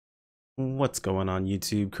What's going on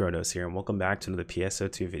YouTube? Kronos here, and welcome back to another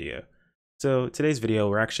PSO2 video. So today's video,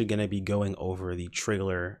 we're actually going to be going over the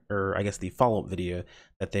trailer, or I guess the follow-up video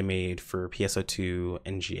that they made for PSO2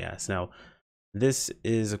 NGS. Now, this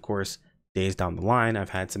is, of course, days down the line. I've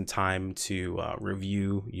had some time to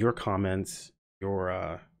review your comments,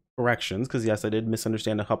 your corrections, because yes, I did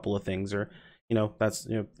misunderstand a couple of things, or,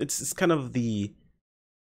 it's kind of the,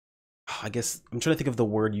 I guess I'm trying to think of the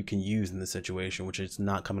word you can use in this situation, which is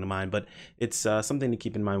not coming to mind, but it's something to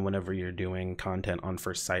keep in mind whenever you're doing content on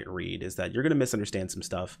first sight read, is that you're going to misunderstand some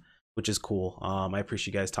stuff, which is cool. I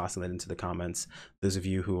appreciate you guys tossing that into the comments. Those of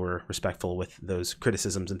you who were respectful with those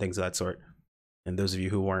criticisms and things of that sort, and those of you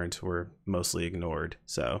who weren't were mostly ignored.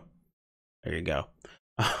 So there you go.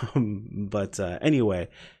 Anyway,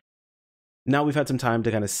 now we've had some time to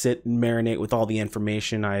kind of sit and marinate with all the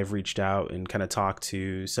information. I've reached out and kind of talked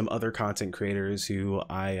to some other content creators who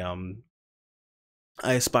I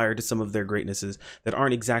aspire to some of their greatnesses that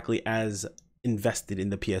aren't exactly as invested in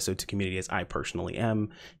the PSO2 community as I personally am,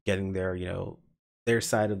 getting their, their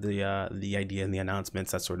side of the idea and the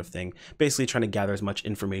announcements, that sort of thing. Basically trying to gather as much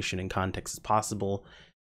information and context as possible.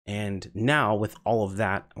 And now with all of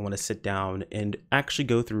that, I want to sit down and actually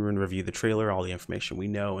go through and review the trailer, all the information we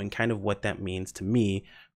know, and kind of what that means to me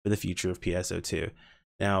for the future of PSO2.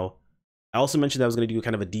 Now, I also mentioned that I was going to do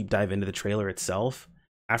kind of a deep dive into the trailer itself.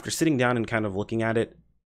 After sitting down and kind of looking at it,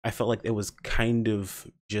 I felt like it was kind of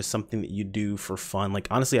just something that you do for fun. Like,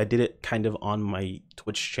 honestly, I did it kind of on my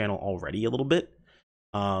Twitch channel already a little bit.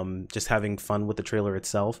 Just having fun with the trailer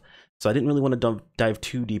itself. So I didn't really want to dive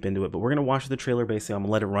too deep into it, but we're going to watch the trailer. Basically, I'm going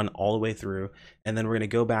to let it run all the way through, and then we're going to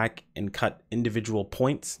go back and cut individual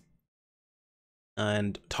points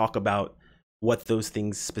and talk about what those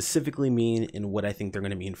things specifically mean and what I think they're going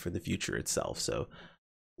to mean for the future itself. So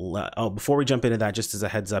before we jump into that, just as a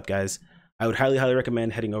heads up, guys, I would highly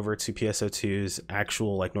recommend heading over to PSO2's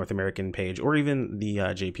actual North American page, or even the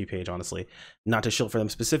JP page, honestly. Not to shill for them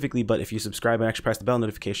specifically, but if you subscribe and actually press the bell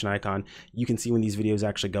notification icon, you can see when these videos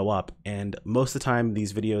actually go up. And most of the time,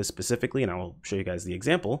 these videos specifically, and I will show you guys the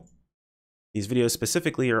example, these videos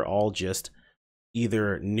specifically are all just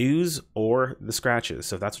either news or the scratches.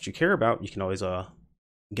 So if that's what you care about, you can always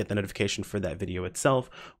get the notification for that video itself.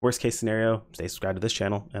 Worst case scenario, stay subscribed to this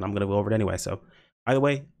channel, and I'm going to go over it anyway. So either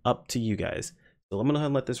way, up to you guys. So I'm going to go ahead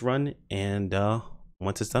and let this run, and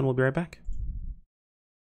once it's done, we'll be right back.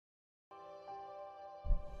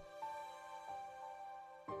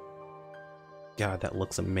 God, that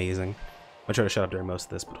looks amazing. I'll try to shut up during most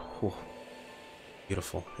of this, but whew,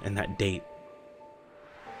 beautiful. And that date.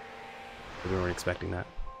 We weren't expecting that.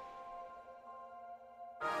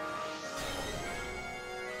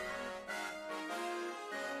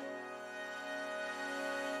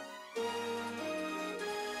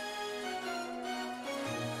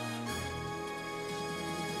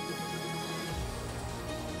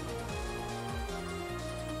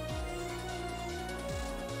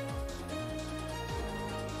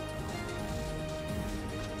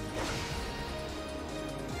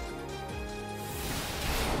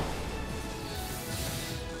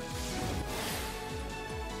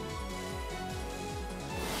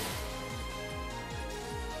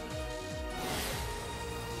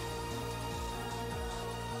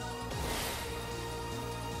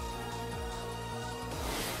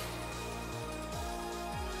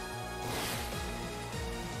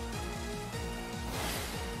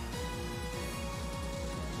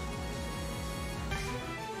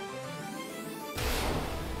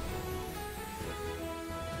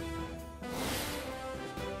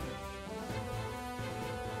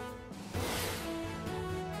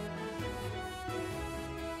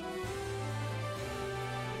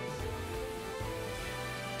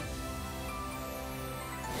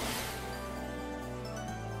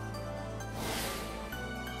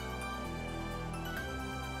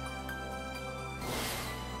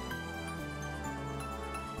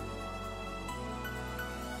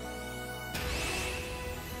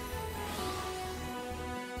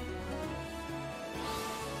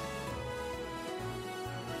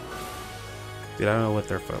 Dude, I don't know what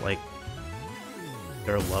their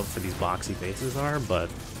love for these boxy faces are, but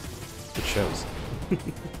it shows.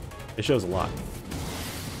 It shows a lot.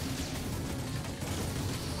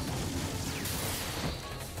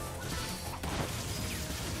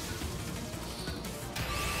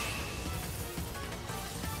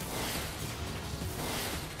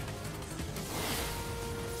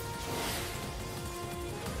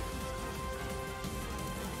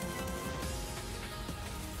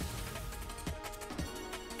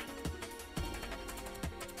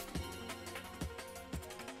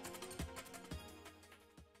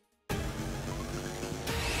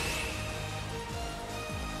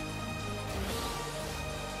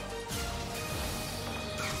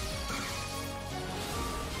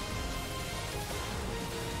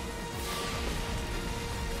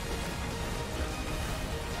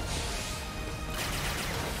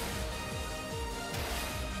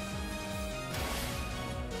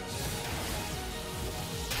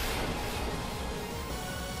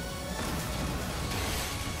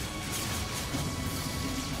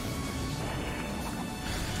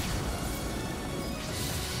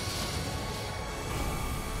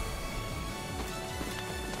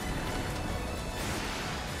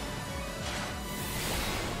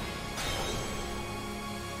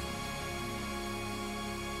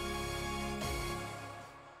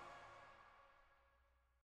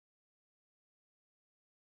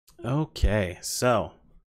 Okay, so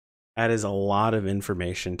that is a lot of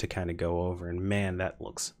information to kind of go over, and man, that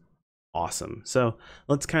looks awesome. So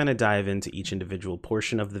let's kind of dive into each individual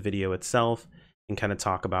portion of the video itself and kind of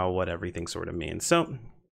talk about what everything sort of means. So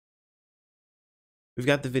we've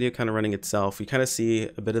got the video kind of running itself. We kind of see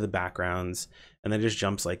a bit of the backgrounds, and then it just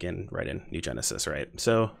jumps like right in New Genesis, right?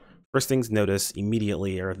 So first things notice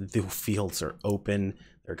immediately are the fields are open,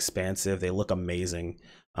 they're expansive, they look amazing.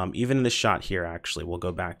 Even in the shot here, actually, we'll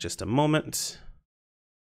go back just a moment.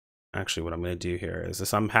 Actually, what I'm going to do here is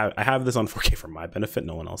this. I have this on 4K for my benefit.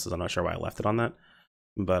 No one else's. I'm not sure why I left it on that,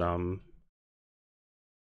 but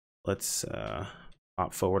let's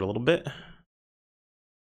pop forward a little bit.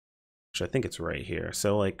 Actually, I think it's right here.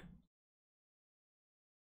 So like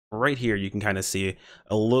right here, you can kind of see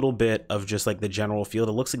a little bit of just like the general field.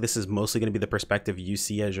 It looks like this is mostly going to be the perspective you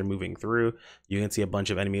see as you're moving through. You can see a bunch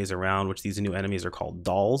of enemies around, which these new enemies are called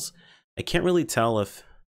dolls. I can't really tell if,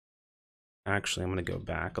 actually, I'm going to go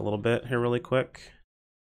back a little bit here really quick.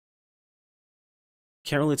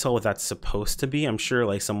 Can't really tell what that's supposed to be. I'm sure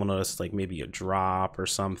like someone noticed like maybe a drop or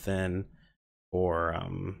something, or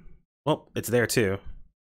well, it's there too.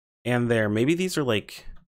 And there, maybe these are like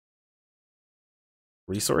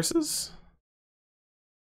resources.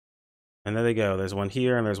 And there they go. There's one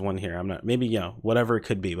here and there's one here. I'm not, maybe, you know, whatever it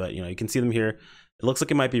could be, but you know, you can see them here. It looks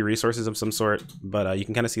like it might be resources of some sort, but you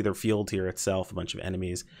can kind of see their field here itself, a bunch of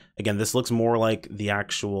enemies. Again, this looks more like the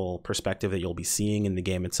actual perspective that you'll be seeing in the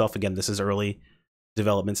game itself. Again, this is early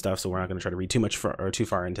development stuff, so we're not going to try to read too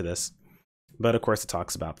far into this. But of course, it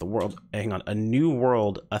talks about the world. Hang on, a new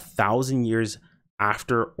world 1,000 years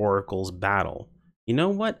after Oracle's battle. You know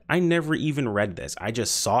what? I never even read this. I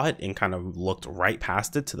just saw it and kind of looked right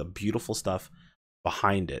past it to the beautiful stuff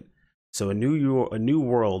behind it. So a new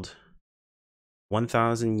world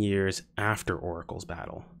 1,000 years after Oracle's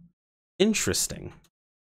battle. Interesting.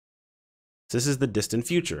 This is the distant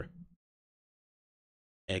future.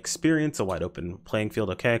 Experience, a wide open playing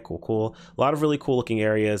field. Okay, cool. A lot of really cool looking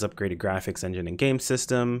areas, upgraded graphics engine and game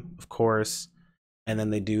system, of course. And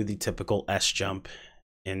then they do the typical S jump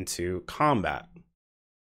into combat.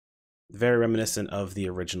 Very reminiscent of the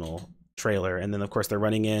original trailer. And then of course they're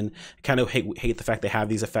running in. I kind of hate the fact they have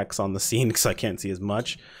these effects on the scene because I can't see as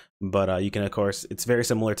much. But you can, of course, it's very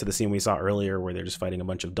similar to the scene we saw earlier where they're just fighting a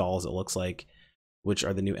bunch of dolls, it looks like, which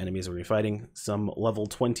are the new enemies we're fighting. Some level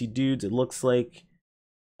 20 dudes, it looks like.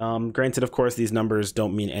 Granted, of course, these numbers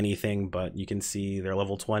don't mean anything, but you can see they're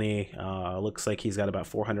level 20. Looks like he's got about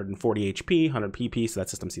 440 HP, 100 PP, so that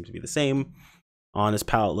system seems to be the same. On his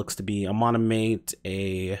palette looks to be a monomate,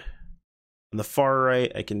 on the far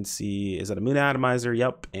right, I can see, is that a moon atomizer?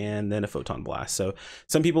 Yep, and then a photon blast. So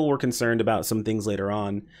some people were concerned about some things later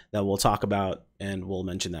on that we'll talk about, and we'll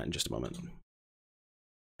mention that in just a moment.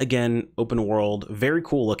 Again, open world, very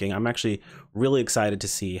cool looking. I'm actually really excited to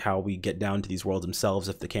see how we get down to these worlds themselves,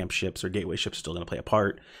 if the camp ships or gateway ships are still going to play a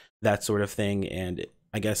part, that sort of thing. And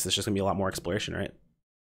I guess it's just going to be a lot more exploration, right?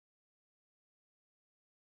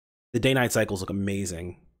 The day-night cycles look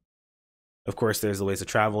amazing. Of course, there's the ways to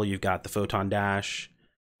travel. You've got the photon dash,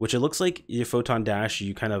 which it looks like your photon dash,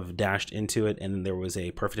 you kind of dashed into it, and there was a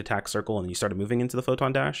perfect attack circle, and you started moving into the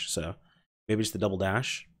photon dash. So maybe just the double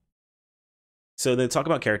dash. So they talk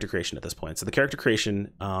about character creation at this point. So the character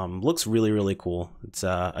creation looks really, really cool. It's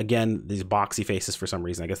again, these boxy faces for some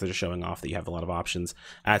reason. I guess they're just showing off that you have a lot of options.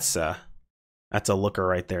 That's a looker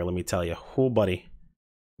right there, let me tell you. Oh, buddy.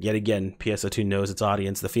 Yet again, PSO2 knows its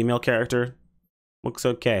audience. The female character looks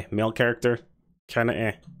okay. Male character, kind of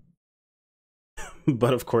eh.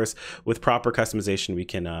 But of course, with proper customization, we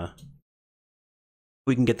can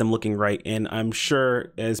get them looking right. And I'm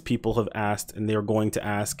sure, as people have asked, and they're going to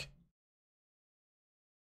ask,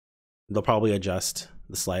 they'll probably adjust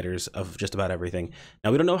the sliders of just about everything.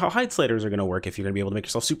 Now, we don't know how height sliders are going to work, if you're going to be able to make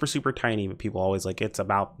yourself super, super tiny, but people always like, it's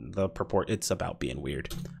about the purport. It's about being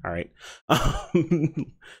weird. All right.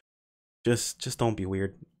 Just don't be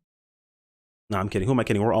weird. No, I'm kidding. Who am I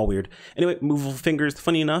kidding? We're all weird. Anyway, movable fingers.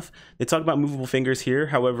 Funny enough, they talk about movable fingers here.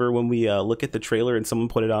 However, when we look at the trailer, and someone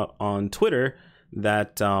put it out on Twitter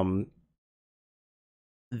that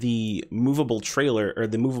the movable trailer, or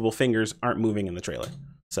the movable fingers, aren't moving in the trailer.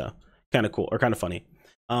 So kind of cool, or kind of funny.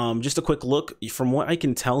 Just a quick look. From what I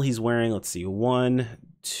can tell, he's wearing, let's see, 1,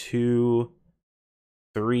 2,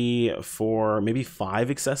 3, 4, maybe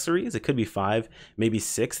 5 accessories. It could be 5, maybe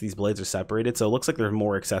 6. These blades are separated, so it looks like there's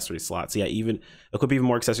more accessory slots. Yeah, even it could be even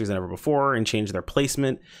more accessories than ever before, and change their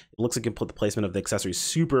placement. It looks like you can put the placement of the accessories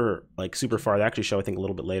super far. They actually show, I think, a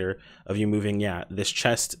little bit later of you moving. Yeah, this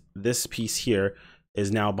chest, this piece here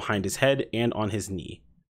is now behind his head and on his knee.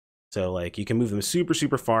 So like you can move them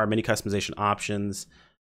super far. Many customization options.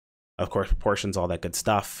 of course, proportions, all that good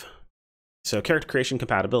stuff. So character creation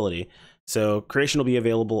compatibility. So creation will be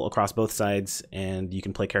available across both sides, and you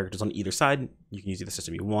can play characters on either side. You can use either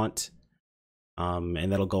system you want.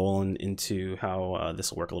 And that'll go on into how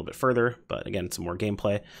this will work a little bit further. But again, some more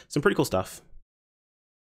gameplay, some pretty cool stuff.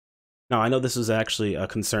 Now, I know this was actually a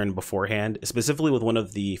concern beforehand, specifically with one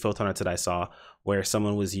of the photon arts that I saw, where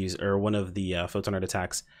someone was one of the photon art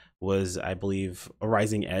attacks was, I believe, a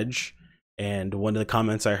Rising Edge. And one of the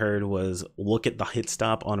comments I heard was, look at the hit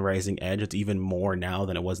stop on Rising Edge. It's even more now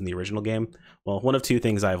than it was in the original game. Well, one of two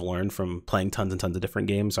things I've learned from playing tons and tons of different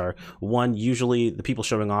games are, one, usually the people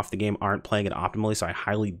showing off the game aren't playing it optimally, so I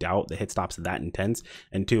highly doubt the hit stop's that intense.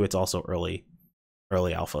 And two, it's also early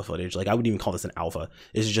alpha footage. Like, I wouldn't even call this an alpha.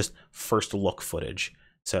 This is just first look footage.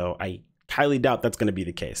 So I highly doubt that's going to be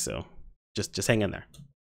the case. So just hang in there.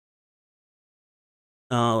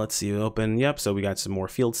 Let's see, open. Yep, so we got some more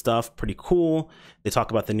field stuff. Pretty cool. They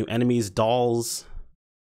talk about the new enemies, dolls.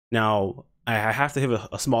 Now, I have to give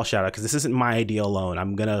a small shout out because this isn't my idea alone.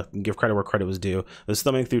 I'm going to give credit where credit was due. I was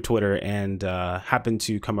thumbing through Twitter and happened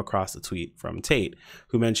to come across a tweet from Tate,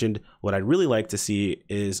 who mentioned what I'd really like to see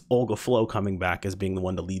is Olga Flo coming back as being the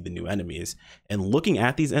one to lead the new enemies. And looking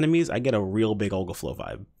at these enemies, I get a real big Olga Flo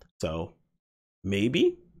vibe. So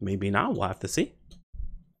maybe not. We'll have to see.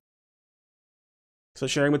 So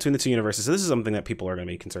sharing between the two universes. So this is something that people are going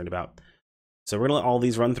to be concerned about. So we're going to let all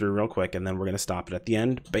these run through real quick, and then we're going to stop it at the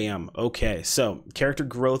end. Bam. Okay, so character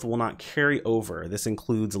growth will not carry over. This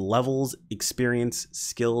includes levels, experience,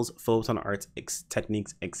 skills, photon arts,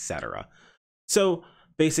 techniques, etc. So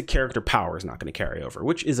basic character power is not going to carry over,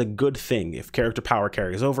 which is a good thing. If character power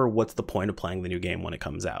carries over, what's the point of playing the new game when it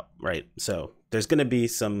comes out, right? So there's going to be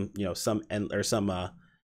some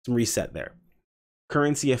reset there.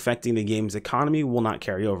 Currency affecting the game's economy will not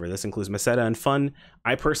carry over. This includes Meseta and Fun.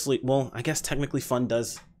 I personally, well, I guess technically Fun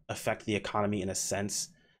does affect the economy in a sense,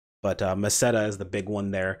 but Meseta is the big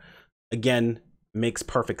one there. Again, makes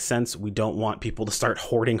perfect sense. We don't want people to start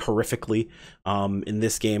hoarding horrifically in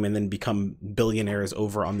this game and then become billionaires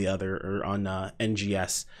over on the other, or on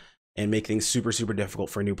NGS, and make things super, super difficult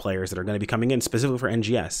for new players that are going to be coming in specifically for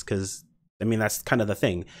NGS, because I mean, that's kind of the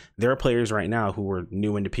thing. There are players right now who were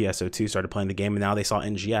new into PSO2, started playing the game, and now they saw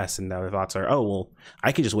NGS, and their thoughts are, oh, well,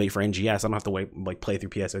 I can just wait for NGS. I don't have to wait, like, play through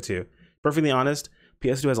PSO2. Perfectly honest,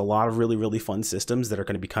 PSO2 has a lot of really, really fun systems that are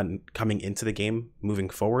going to be coming into the game moving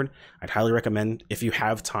forward. I'd highly recommend, if you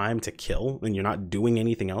have time to kill and you're not doing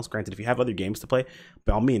anything else, granted, if you have other games to play,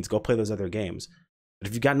 by all means, go play those other games. But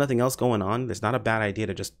if you've got nothing else going on, it's not a bad idea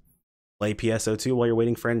to just play PSO2 while you're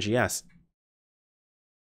waiting for NGS.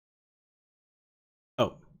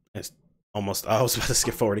 Oh, it's almost, I was about to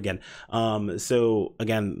skip forward again. So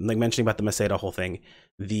again, like mentioning about the Meseta whole thing,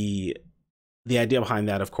 the idea behind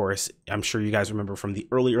that, of course, I'm sure you guys remember from the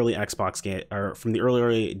early Xbox game, or from the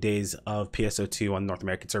early days of PSO2 on North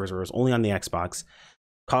American servers, where it was only on the Xbox.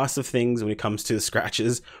 Cost of things when it comes to the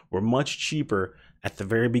scratches were much cheaper at the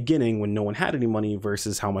very beginning when no one had any money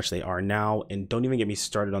versus how much they are now. And don't even get me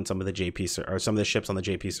started on some of the JP or some of the ships on the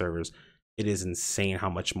JP servers. It is insane how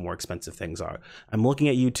much more expensive things are. I'm looking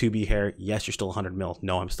at you, 2B here. Yes, you're still 100 mil.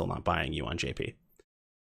 No, I'm still not buying you on JP.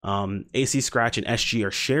 AC Scratch and SG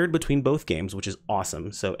are shared between both games, which is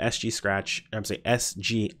awesome. So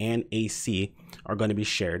SG and AC are going to be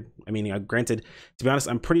shared. I mean, granted, to be honest,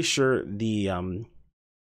 I'm pretty sure the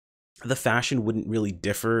fashion wouldn't really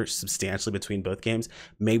differ substantially between both games.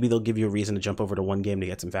 Maybe they'll give you a reason to jump over to one game to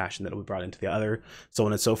get some fashion that will be brought into the other, so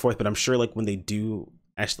on and so forth. But I'm sure, like, when they do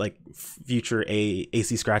actually, like, future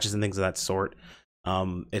AC scratches and things of that sort,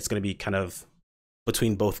 it's going to be kind of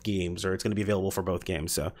between both games, or it's going to be available for both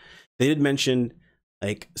games. So they did mention,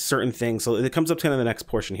 like, certain things. So it comes up to kind of the next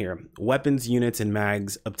portion here. Weapons, units, and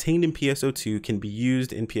mags obtained in PSO2 can be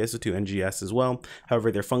used in PSO2 NGS as well.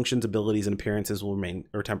 However, their functions, abilities, and appearances will remain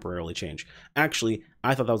or temporarily change. Actually,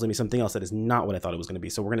 I thought that was going to be something else. That is not what I thought it was going to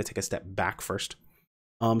be. So we're going to take a step back first.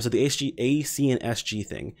 So the AC and SG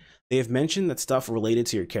thing, they have mentioned that stuff related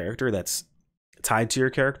to your character, that's tied to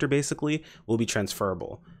your character basically, will be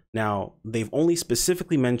transferable. Now, they've only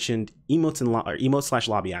specifically mentioned emotes and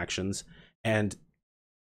emote/lobby actions and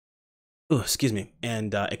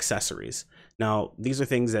accessories. Now, these are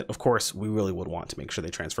things that, of course, we really would want to make sure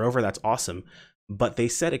they transfer over. That's awesome. But they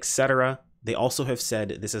said etc. They also have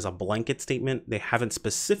said this is a blanket statement. They haven't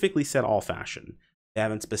specifically said all fashion. They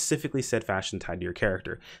haven't specifically said fashion tied to your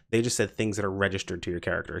character. They just said things that are registered to your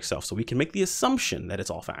character itself. So we can make the assumption that it's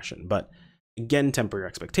all fashion. But again, temper your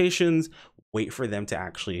expectations. Wait for them to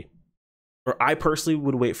actually, or I personally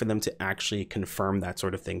would wait for them to actually confirm that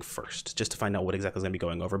sort of thing first, just to find out what exactly is going to be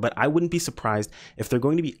going over. But I wouldn't be surprised if they're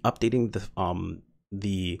going to be updating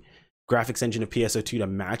the graphics engine of PSO2 to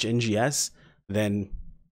match NGS, then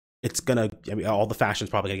it's gonna, I mean, all the fashion's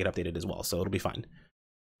probably gonna get updated as well, so it'll be fine.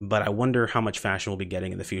 But I wonder how much fashion we'll be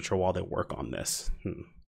getting in the future while they work on this.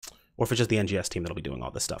 Or if it's just the NGS team that'll be doing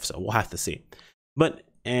all this stuff, so we'll have to see. But,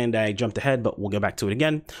 and I jumped ahead, but we'll go back to it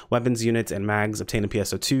again. Weapons, units, and mags obtained in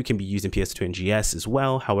PSO2 can be used in PSO2 NGS as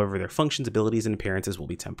well. However, their functions, abilities, and appearances will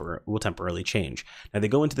temporarily change. Now, they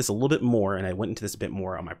go into this a little bit more, and I went into this a bit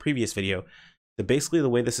more on my previous video. So basically, the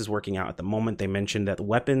way this is working out at the moment, they mentioned that the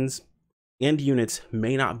weapons and units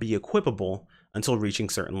may not be equipable until reaching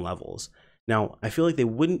certain levels. Now, I feel like they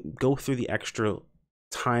wouldn't go through the extra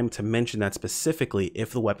time to mention that specifically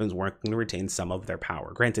if the weapons weren't going to retain some of their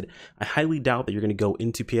power. Granted, I highly doubt that you're going to go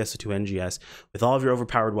into PSO2 NGS with all of your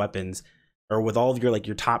overpowered weapons, or with all of your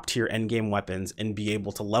your top tier endgame weapons, and be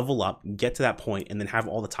able to level up, get to that point, and then have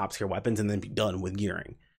all the top tier weapons and then be done with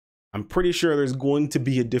gearing. I'm pretty sure there's going to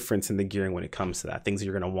be a difference in the gearing when it comes to that. Things that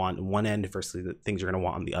you're going to want on one end versus the things you're going to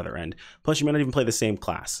want on the other end. Plus, you may not even play the same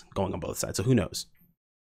class going on both sides, so who knows?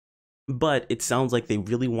 But it sounds like they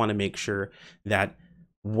really want to make sure that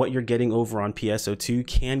what you're getting over on PSO2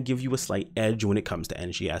 can give you a slight edge when it comes to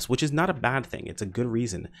NGS, which is not a bad thing. It's a good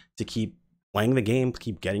reason to keep playing the game,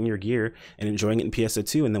 keep getting your gear and enjoying it in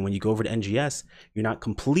PSO2. And then when you go over to NGS, you're not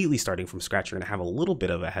completely starting from scratch. You're going to have a little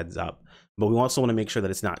bit of a heads up, but we also want to make sure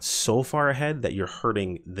that it's not so far ahead that you're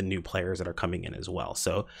hurting the new players that are coming in as well.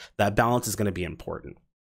 So that balance is going to be important.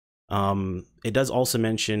 It does also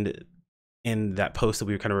mention in that post that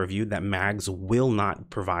we kind of reviewed that mags will not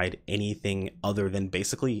provide anything other than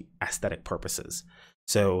basically aesthetic purposes.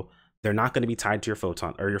 So they're not going to be tied to your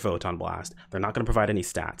photon or your photon blast. They're not going to provide any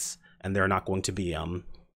stats, and they're not going to be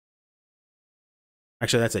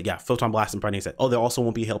actually that's it. Yeah, photon blast and brightening set. Oh, they also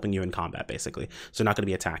won't be helping you in combat basically. So not going to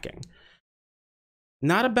be attacking.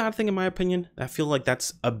 Not a bad thing in my opinion. I feel like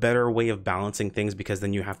that's a better way of balancing things, because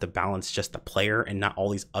then you have to balance just the player and not all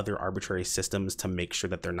these other arbitrary systems to make sure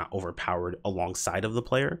that they're not overpowered alongside of the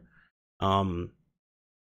player. And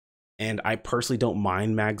I personally don't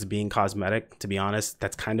mind mags being cosmetic, to be honest.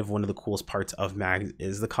 That's kind of one of the coolest parts of mags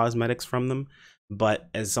is the cosmetics from them. But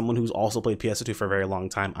as someone who's also played PSO2 for a very long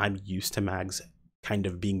time, I'm used to mags kind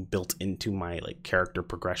of being built into my character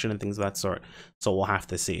progression and things of that sort. So we'll have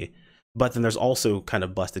to see. But then there's also kind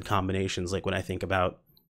of busted combinations, like when I think about,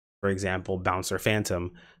 for example, Bouncer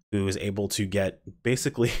Phantom, who is able to get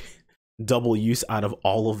basically double use out of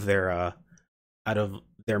all of their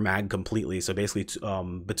mag completely. So basically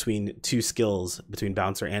between two skills, between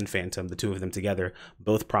Bouncer and Phantom, the two of them together,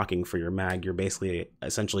 both proccing for your mag, you're basically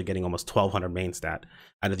essentially getting almost 1200 main stat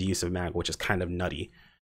out of the use of mag, which is kind of nutty.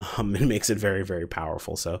 It makes it very, very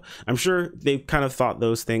powerful. So I'm sure they've kind of thought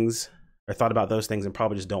about those things and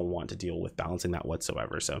probably just don't want to deal with balancing that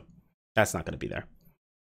whatsoever. So that's not going to be there.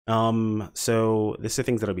 So this are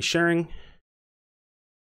things that I'll be sharing.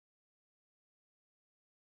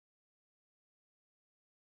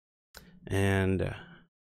 And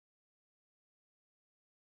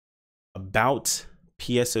about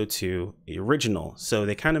PSO2 the original. So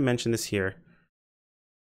they kind of mentioned this here.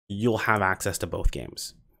 You'll have access to both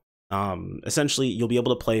games. Essentially, you'll be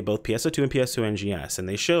able to play both PSO2 and PSO2 NGS, and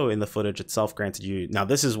they show in the footage itself. Granted, now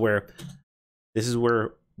this is where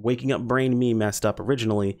Waking Up Brain me messed up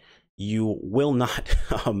originally. You will not,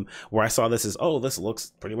 where I saw this is, oh, this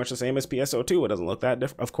looks pretty much the same as PSO2. It doesn't look that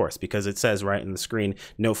different, of course, because it says right in the screen,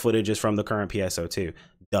 no footage is from the current PSO2.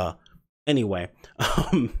 Duh. Anyway,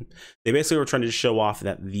 they basically were trying to show off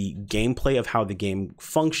that the gameplay of how the game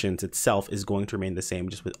functions itself is going to remain the same,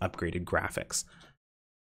 just with upgraded graphics.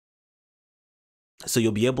 So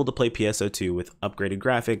you'll be able to play PSO2 with upgraded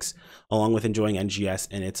graphics, along with enjoying NGS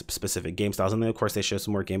and its specific game styles. And then, of course, they show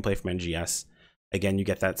some more gameplay from NGS. Again, you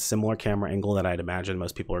get that similar camera angle that I'd imagine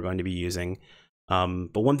most people are going to be using.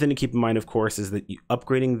 But one thing to keep in mind, of course, is that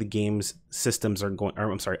upgrading the game's systems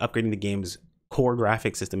upgrading the game's core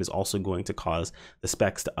graphic system is also going to cause the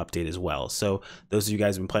specs to update as well. So those of you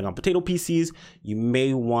guys who've been playing on potato PCs, you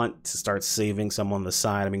may want to start saving some on the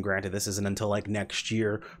side. I mean, granted, this isn't until next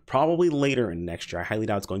year, probably later in next year. I highly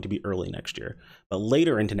doubt it's going to be early next year, but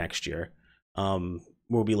later into next year,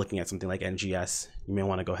 we'll be looking at something like NGS. You may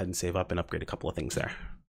want to go ahead and save up and upgrade a couple of things there.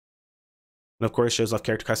 And of course, shows off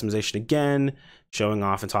character customization again, showing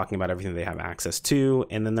off and talking about everything they have access to,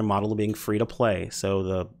 and then their model being free to play.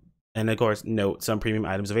 And of course, note some premium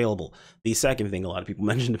items available. The second thing a lot of people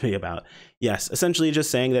mentioned to me about, yes, essentially just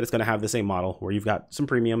saying that it's going to have the same model where you've got some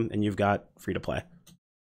premium and you've got free to play.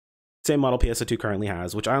 Same model PSO2 currently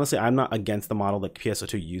has, which honestly, I'm not against the model that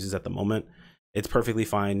PSO2 uses at the moment. It's perfectly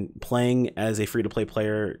fine. Playing as a free-to-play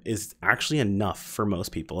player is actually enough for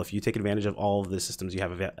most people. If you take advantage of all of the systems you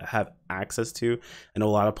have access to, I know a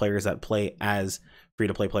lot of players that play as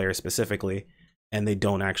free-to-play players specifically, and they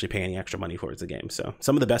don't actually pay any extra money towards the game. So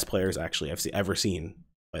some of the best players actually I've ever seen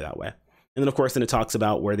play that way. And then, of course, then it talks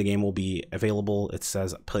about where the game will be available. It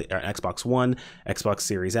says Xbox One, Xbox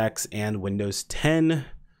Series X, and Windows 10.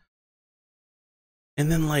 And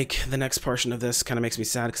then, like, the next portion of this kind of makes me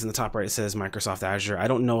sad because in the top right it says Microsoft Azure. I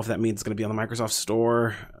don't know if that means it's going to be on the Microsoft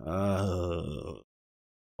Store.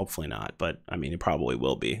 Hopefully not, but I mean, it probably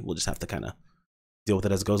will be. We'll just have to kind of deal with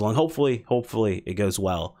it as it goes along. Hopefully it goes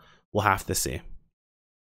well. We'll have to see.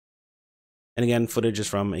 And again, footage is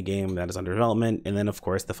from a game that is under development. And then, of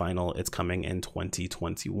course, the final, it's coming in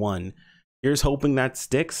 2021. Here's hoping that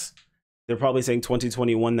sticks. They're probably saying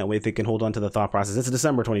 2021. That way they can hold on to the thought process. It's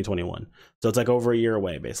December 2021. So it's like over a year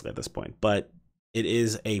away, basically, at this point. But it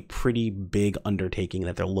is a pretty big undertaking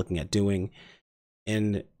that they're looking at doing.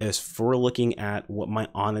 And as for looking at what my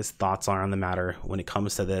honest thoughts are on the matter when it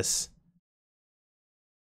comes to this,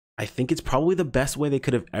 I think it's probably the best way they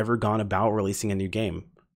could have ever gone about releasing a new game.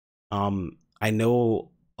 I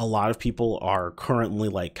know a lot of people are currently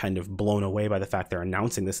like kind of blown away by the fact they're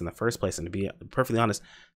announcing this in the first place. And to be perfectly honest,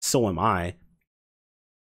 so am I.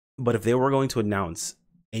 But if they were going to announce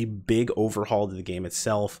a big overhaul to the game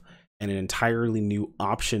itself and an entirely new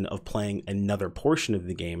option of playing another portion of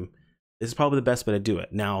the game, this is probably the best way to do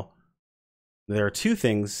it. Now, there are two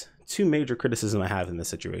major criticisms I have in this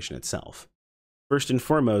situation itself. First and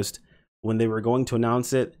foremost, when they were going to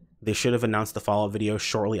announce it, they should have announced the follow-up video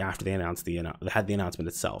shortly after they had the announcement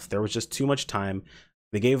itself. There was just too much time.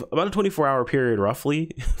 They gave about a 24-hour period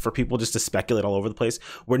roughly for people just to speculate all over the place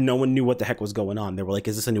where no one knew what the heck was going on. They were like,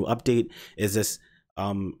 is this a new update? Is this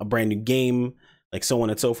a brand new game? Like so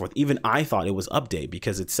on and so forth. Even I thought it was update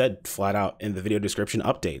because it said flat out in the video description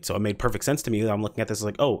update. So it made perfect sense to me. I'm looking at this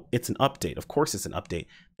like, oh, it's an update. Of course it's an update.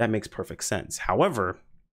 That makes perfect sense. However,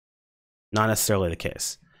 not necessarily the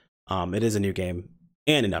case. It is a new game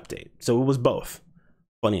and an update. So it was both,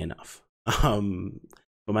 funny enough.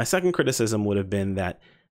 But my second criticism would have been that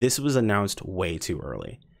this was announced way too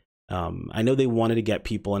early. I know they wanted to get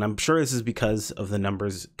people, and I'm sure this is because of the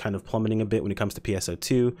numbers kind of plummeting a bit when it comes to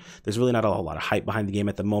PSO2. There's really not a lot of hype behind the game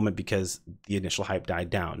at the moment because the initial hype died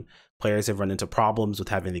down. Players have run into problems with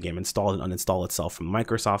having the game installed and uninstall itself from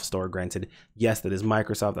Microsoft Store. Granted, yes, that is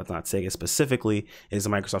Microsoft. That's not Sega specifically. It is the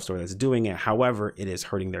Microsoft Store that's doing it. However, it is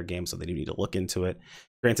hurting their game, so they do need to look into it.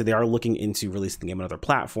 Granted, they are looking into releasing the game on other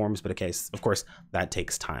platforms, but okay, of course, that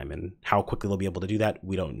takes time, and how quickly they'll be able to do that,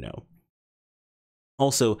 we don't know.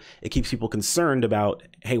 Also, it keeps people concerned about,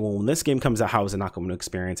 hey, well, when this game comes out, how is it not going to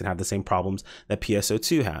experience and have the same problems that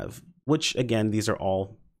PSO2 have? Which, again, these are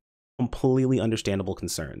all completely understandable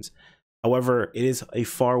concerns. However, it is a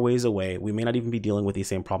far ways away. We may not even be dealing with these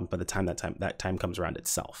same problems by the time that time comes around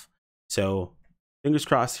itself. So, fingers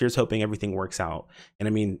crossed, here's hoping everything works out. And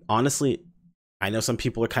I mean, honestly, I know some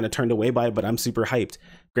people are kind of turned away by it, but I'm super hyped.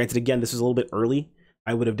 Granted, again, this was a little bit early.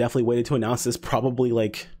 I would have definitely waited to announce this probably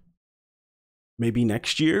like maybe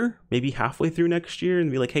next year, maybe halfway through next year, and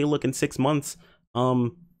be like, hey, look, in 6 months,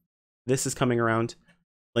 this is coming around.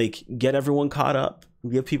 Like, get everyone caught up,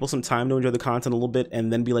 give people some time to enjoy the content a little bit,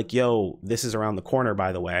 and then be like, yo, this is around the corner,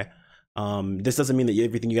 by the way. This doesn't mean that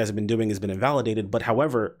everything you guys have been doing has been invalidated, but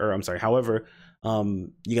however,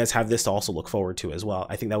 you guys have this to also look forward to as well.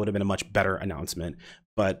 I think that would have been a much better announcement.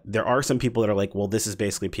 But there are some people that are like, well, this is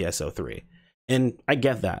basically PSO3. And I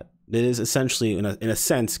get that. It is essentially, in a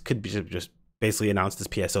sense, could be just basically announced as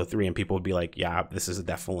PSO3, and people would be like, yeah, this is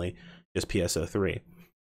definitely just PSO3.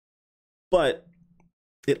 But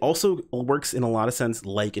it also works in a lot of sense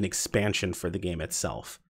like an expansion for the game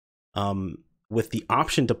itself, with the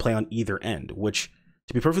option to play on either end, which,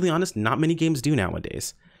 to be perfectly honest, not many games do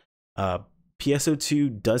nowadays.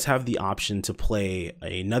 PSO2 does have the option to play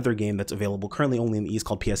another game that's available currently only in the East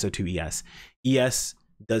called PSO2 ES. ES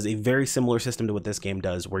does a very similar system to what this game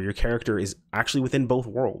does, where your character is actually within both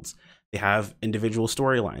worlds. They have individual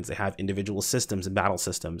storylines, they have individual systems and battle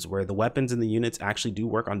systems where the weapons and the units actually do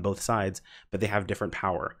work on both sides, but they have different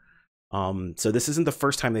power. So this isn't the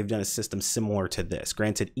first time they've done a system similar to this.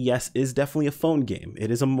 Granted, ES is definitely a phone game.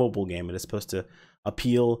 It is a mobile game. It is supposed to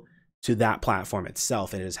appeal to that platform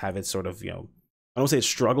itself, and it has have its sort of, I don't say it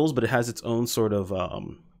struggles, but it has its own sort of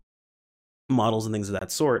models and things of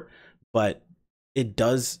that sort. But it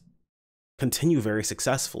does continue very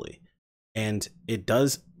successfully, and it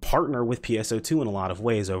does partner with PSO2 in a lot of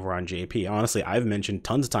ways over on JP. Honestly, I've mentioned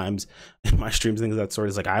tons of times in my streams, things of that sort,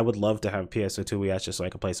 is like, I would love to have PSO2 ES just so I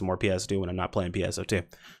could play some more PS2 when I'm not playing PSO2.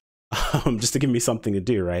 just to give me something to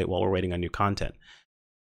do, right, while we're waiting on new content.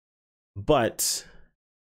 But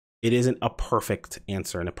it isn't a perfect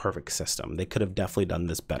answer and a perfect system. They could have definitely done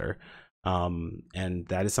this better. And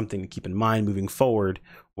that is something to keep in mind moving forward,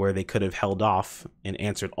 where they could have held off and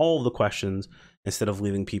answered all of the questions instead of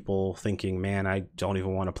leaving people thinking, man, I don't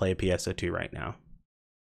even want to play a PSO2 right now.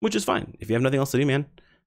 Which is fine. If you have nothing else to do, man,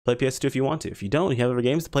 play PSO2 if you want to. If you don't, you have other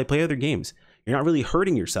games to play other games. You're not really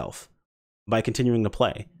hurting yourself by continuing to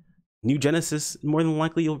play. New Genesis, more than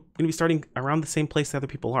likely, you're going to be starting around the same place that other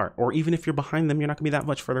people are. Or even if you're behind them, you're not going to be that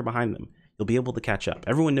much further behind them. You'll be able to catch up.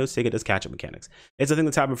 Everyone knows Sega does catch-up mechanics. It's a thing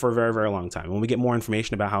that's happened for a very, very long time. When we get more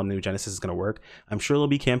information about how New Genesis is going to work, I'm sure there'll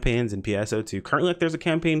be campaigns in PSO2. Currently, like, there's a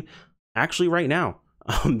campaign, actually right now,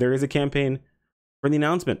 there is a campaign for the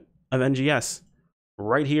announcement of NGS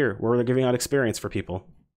right here, where they're giving out experience for people.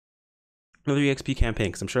 Another EXP campaign,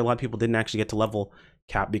 because I'm sure a lot of people didn't actually get to level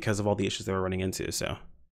cap because of all the issues they were running into, so...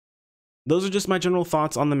 Those are just my general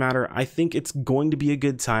thoughts on the matter. I think it's going to be a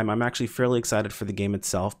good time. I'm actually fairly excited for the game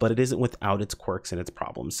itself, but it isn't without its quirks and its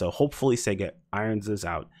problems. So hopefully Sega irons this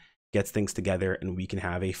out, gets things together, and we can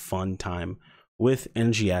have a fun time with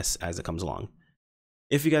NGS as it comes along.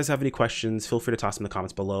 If you guys have any questions, feel free to toss them in the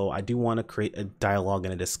comments below. I do want to create a dialogue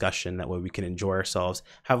and a discussion. That way we can enjoy ourselves,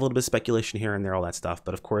 have a little bit of speculation here and there, all that stuff.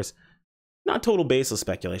 But of course, not total baseless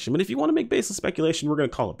speculation, but if you want to make baseless speculation, we're going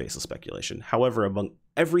to call it baseless speculation. However, among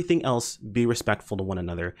everything else, be respectful to one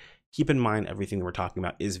another. Keep in mind, everything that we're talking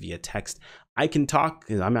about is via text. I can talk,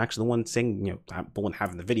 because I'm actually the one saying, you know, I'm the one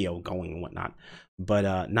having the video going and whatnot,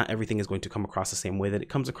 but not everything is going to come across the same way that it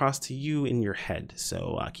comes across to you in your head.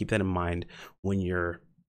 So keep that in mind when you're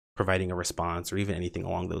providing a response or even anything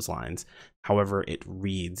along those lines. However it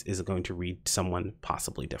reads is going to read someone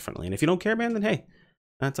possibly differently. And if you don't care, man, then hey,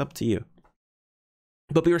 that's up to you.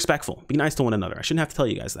 But be respectful, be nice to one another. I shouldn't have to tell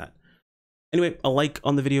you guys that. Anyway, a like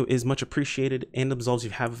on the video is much appreciated and absolves you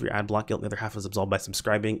half of your ad block guilt. The other half is absolved by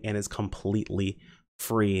subscribing and is completely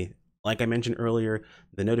free. Like I mentioned earlier,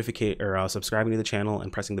 the notification or subscribing to the channel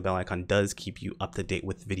and pressing the bell icon does keep you up to date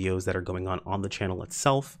with videos that are going on the channel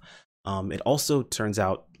itself. It also turns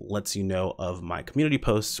out lets you know of my community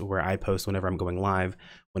posts, where I post whenever I'm going live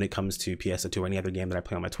when it comes to PSO2 or any other game that I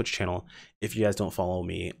play on my Twitch channel, if you guys don't follow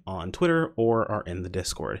me on Twitter or are in the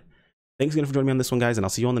Discord. Thanks again for joining me on this one, guys, and I'll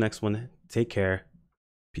see you on the next one. Take care.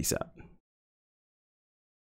 Peace out.